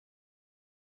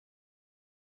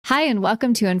Hi, and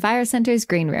welcome to EnviroCentre's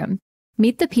Green Room.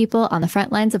 Meet the people on the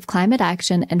front lines of climate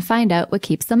action and find out what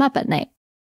keeps them up at night.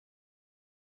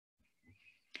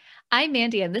 I'm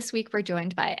Mandy, and this week we're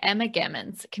joined by Emma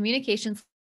Gammans, Communications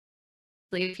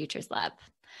Lead Futures Lab.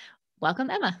 Welcome,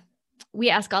 Emma.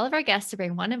 We ask all of our guests to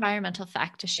bring one environmental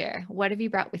fact to share. What have you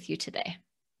brought with you today?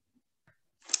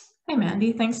 Hi,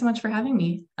 Mandy. Thanks so much for having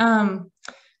me.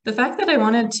 The fact that I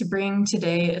wanted to bring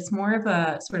today is more of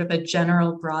a sort of a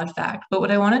general broad fact, but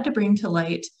what I wanted to bring to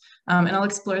light, and I'll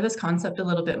explore this concept a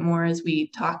little bit more as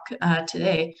we talk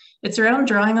today, it's around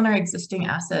drawing on our existing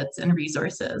assets and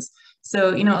resources.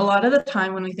 So, a lot of the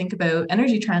time when we think about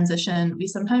energy transition, we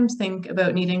sometimes think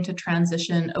about needing to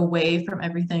transition away from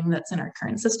everything that's in our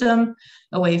current system,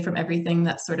 away from everything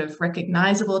that's sort of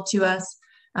recognizable to us.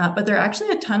 But there are actually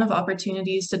a ton of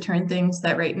opportunities to turn things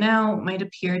that right now might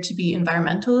appear to be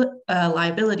environmental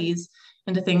liabilities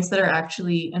into things that are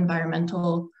actually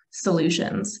environmental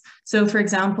solutions. So for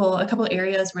example, a couple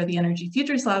areas where the Energy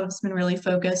Futures Lab has been really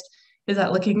focused is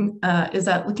at looking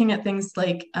at things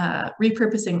like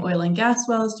repurposing oil and gas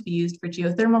wells to be used for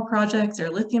geothermal projects or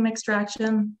lithium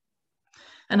extraction.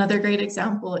 Another great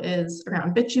example is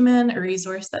around bitumen, a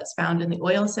resource that's found in the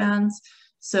oil sands.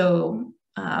 So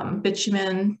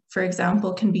bitumen, for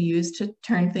example, can be used to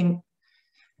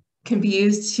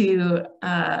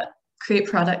create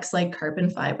products like carbon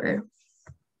fiber.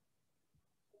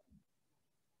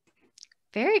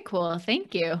 Very cool.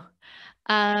 Thank you.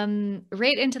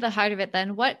 Right into the heart of it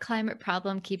then, what climate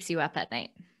problem keeps you up at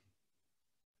night?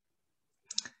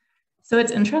 So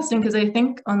it's interesting because I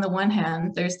think on the one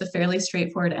hand, there's the fairly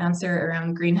straightforward answer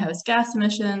around greenhouse gas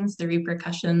emissions, the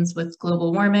repercussions with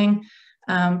global warming.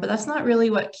 But that's not really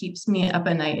what keeps me up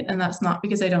at night. And that's not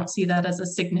because I don't see that as a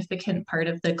significant part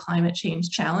of the climate change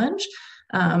challenge.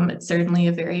 It's certainly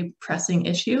a very pressing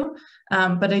issue.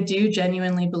 But I do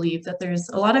genuinely believe that there's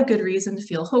a lot of good reason to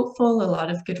feel hopeful, a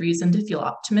lot of good reason to feel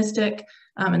optimistic,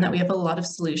 and that we have a lot of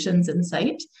solutions in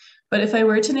sight. But if I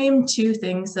were to name two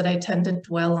things that I tend to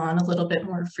dwell on a little bit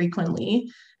more frequently,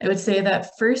 I would say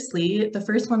that firstly, the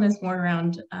first one is more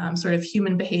around sort of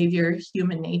human behavior,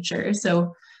 human nature.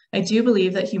 So I do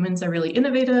believe that humans are really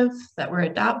innovative, that we're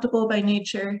adaptable by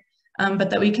nature, but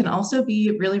that we can also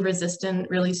be really resistant,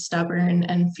 really stubborn,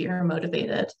 and fear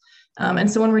motivated.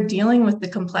 And so when we're dealing with the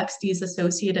complexities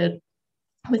associated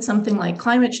with something like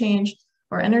climate change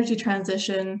or energy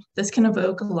transition, this can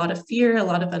evoke a lot of fear, a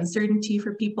lot of uncertainty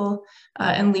for people,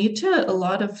 and lead to a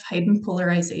lot of heightened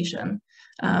polarization.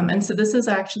 And so this is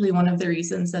actually one of the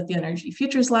reasons that the Energy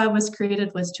Futures Lab was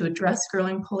created, was to address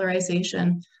growing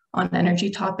polarization on energy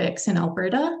topics in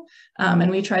Alberta, and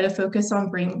we try to focus on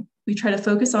bringing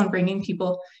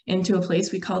people into a place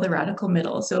we call the radical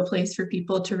middle, so a place for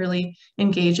people to really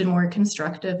engage in more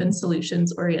constructive and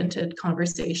solutions-oriented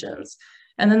conversations.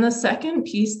 And then the second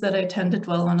piece that I tend to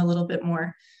dwell on a little bit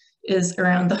more is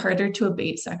around the harder to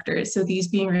abate sectors. So these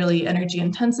being really energy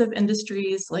intensive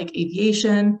industries like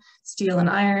aviation, steel and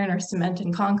iron, or cement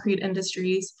and concrete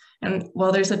industries. And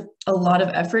while there's a lot of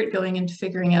effort going into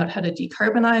figuring out how to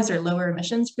decarbonize or lower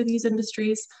emissions for these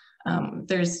industries,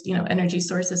 there's energy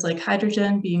sources like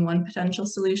hydrogen being one potential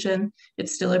solution.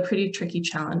 It's still a pretty tricky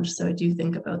challenge. So I do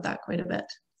think about that quite a bit.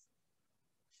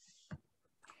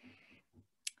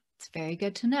 Very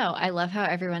good to know. I love how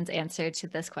everyone's answer to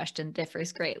this question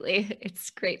differs greatly. It's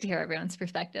great to hear everyone's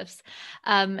perspectives.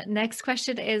 Next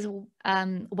question is,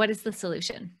 what is the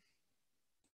solution?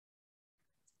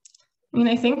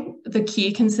 I think the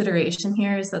key consideration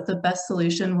here is that the best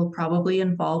solution will probably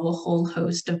involve a whole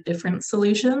host of different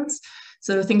solutions.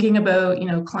 So thinking about,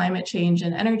 climate change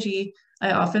and energy,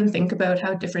 I often think about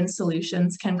how different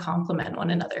solutions can complement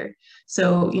one another.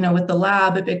 So, with the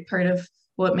lab, a big part of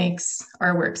what makes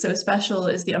our work so special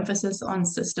is the emphasis on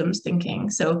systems thinking.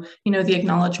 So, the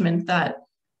acknowledgement that,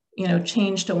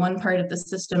 change to one part of the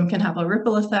system can have a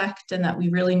ripple effect, and that we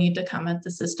really need to come at the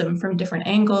system from different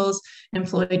angles,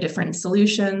 employ different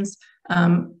solutions,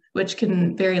 which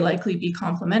can very likely be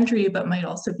complementary, but might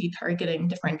also be targeting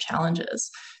different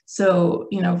challenges. So,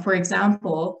 for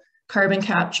example, carbon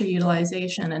capture,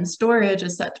 utilization, and storage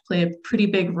is set to play a pretty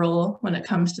big role when it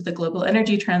comes to the global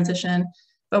energy transition.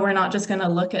 But we're not just going to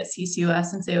look at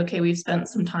CCUS and say, okay, we've spent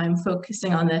some time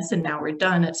focusing on this and now we're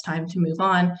done, it's time to move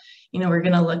on. We're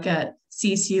going to look at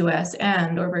CCUS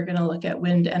or we're going to look at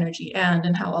wind energy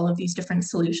and how all of these different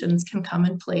solutions can come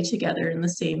and play together in the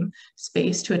same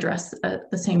space to address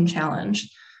the same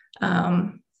challenge.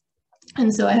 And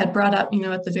so I had brought up,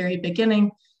 at the very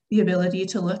beginning, the ability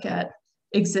to look at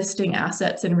existing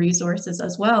assets and resources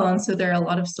as well. And so there are a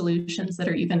lot of solutions that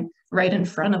are even right in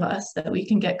front of us that we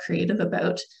can get creative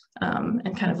about,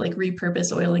 and kind of like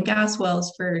repurpose oil and gas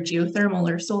wells for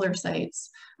geothermal or solar sites,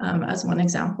 as one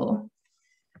example.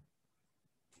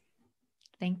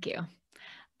 Thank you.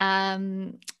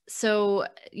 So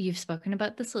you've spoken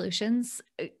about the solutions.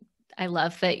 I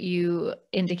love that you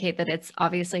indicate that it's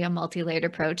obviously a multi-layered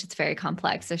approach. It's very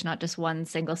complex. There's not just one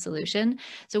single solution.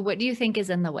 So what do you think is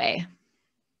in the way?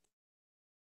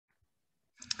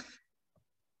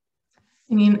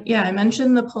 I mean, yeah, I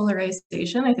mentioned the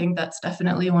polarization. I think that's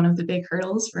definitely one of the big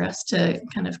hurdles for us to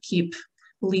kind of keep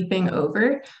leaping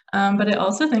over. But I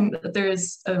also think that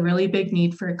there's a really big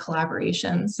need for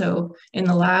collaboration. So in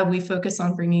the lab, we focus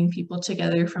on bringing people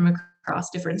together from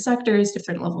across different sectors,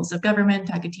 different levels of government,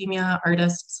 academia,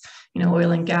 artists,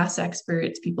 oil and gas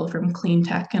experts, people from clean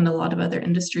tech, and a lot of other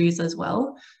industries as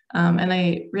well. And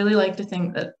I really like to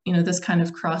think that, this kind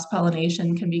of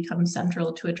cross-pollination can become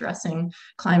central to addressing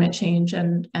climate change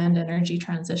and energy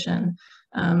transition.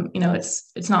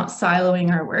 It's not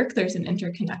siloing our work. There's an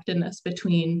interconnectedness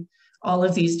between all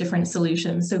of these different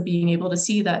solutions. So being able to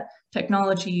see that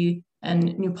technology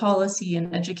and new policy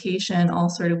and education all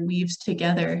sort of weaves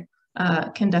together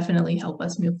can definitely help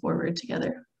us move forward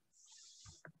together.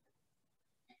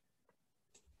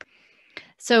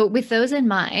 So with those in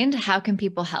mind, how can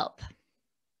people help?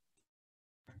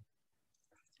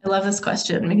 I love this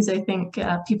question because I think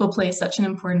people play such an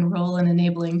important role in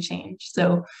enabling change.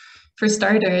 So for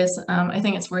starters, I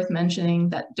think it's worth mentioning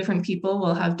that different people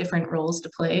will have different roles to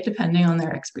play depending on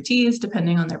their expertise,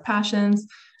 depending on their passions.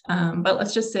 But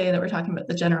let's just say that we're talking about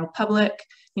the general public,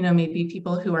 maybe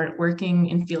people who aren't working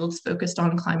in fields focused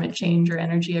on climate change or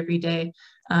energy every day.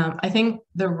 I think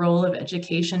the role of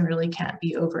education really can't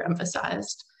be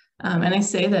overemphasized. And I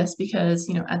say this because,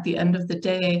 at the end of the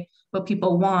day, what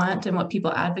people want and what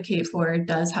people advocate for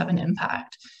does have an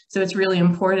impact. So it's really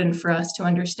important for us to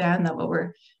understand that what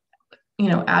we're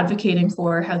advocating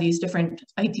for, how these different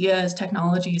ideas,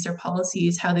 technologies, or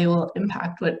policies, how they will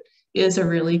impact what is a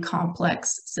really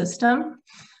complex system.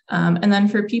 And then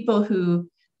for people who,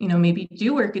 maybe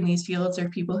do work in these fields, or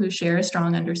people who share a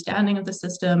strong understanding of the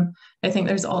system, I think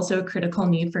there's also a critical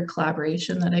need for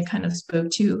collaboration that I kind of spoke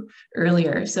to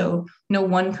earlier. So no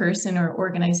one person or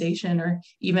organization or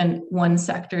even one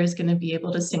sector is going to be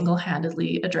able to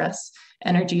single-handedly address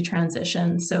energy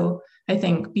transition. So I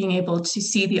think being able to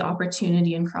see the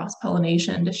opportunity in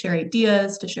cross-pollination to share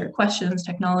ideas, to share questions,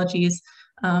 technologies,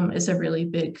 is a really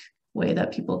big way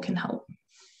that people can help.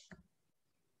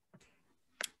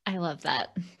 I love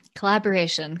that.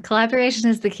 Collaboration. Collaboration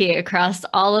is the key across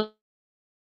all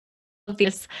of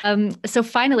these. So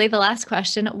finally, the last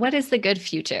question, what is the good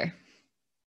future?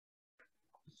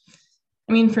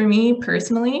 I mean, for me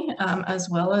personally, as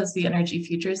well as the Energy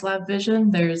Futures Lab vision,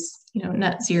 there's,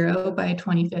 net zero by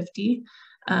 2050,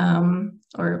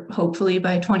 or hopefully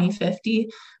by 2050.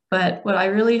 But what I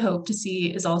really hope to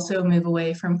see is also move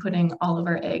away from putting all of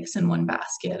our eggs in one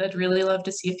basket. I'd really love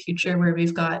to see a future where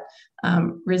we've got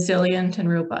resilient and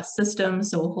robust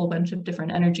systems, so a whole bunch of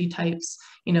different energy types,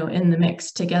 in the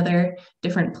mix together,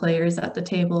 different players at the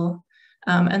table.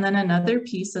 And then another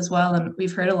piece as well, and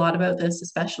we've heard a lot about this,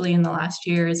 especially in the last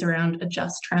year, is around a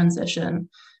just transition.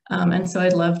 And so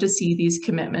I'd love to see these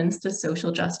commitments to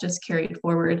social justice carried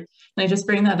forward. And I just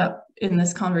bring that up in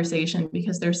this conversation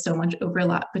because there's so much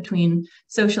overlap between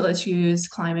social issues,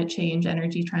 climate change,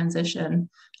 energy transition,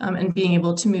 and being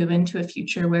able to move into a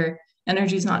future where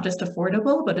energy is not just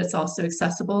affordable, but it's also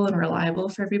accessible and reliable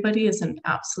for everybody is an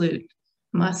absolute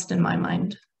must in my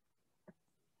mind.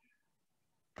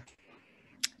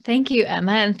 Thank you,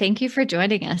 Emma, and thank you for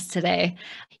joining us today.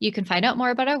 You can find out more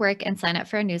about our work and sign up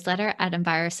for our newsletter at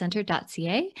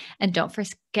EnviroCentre.ca, and don't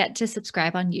forget to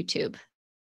subscribe on YouTube.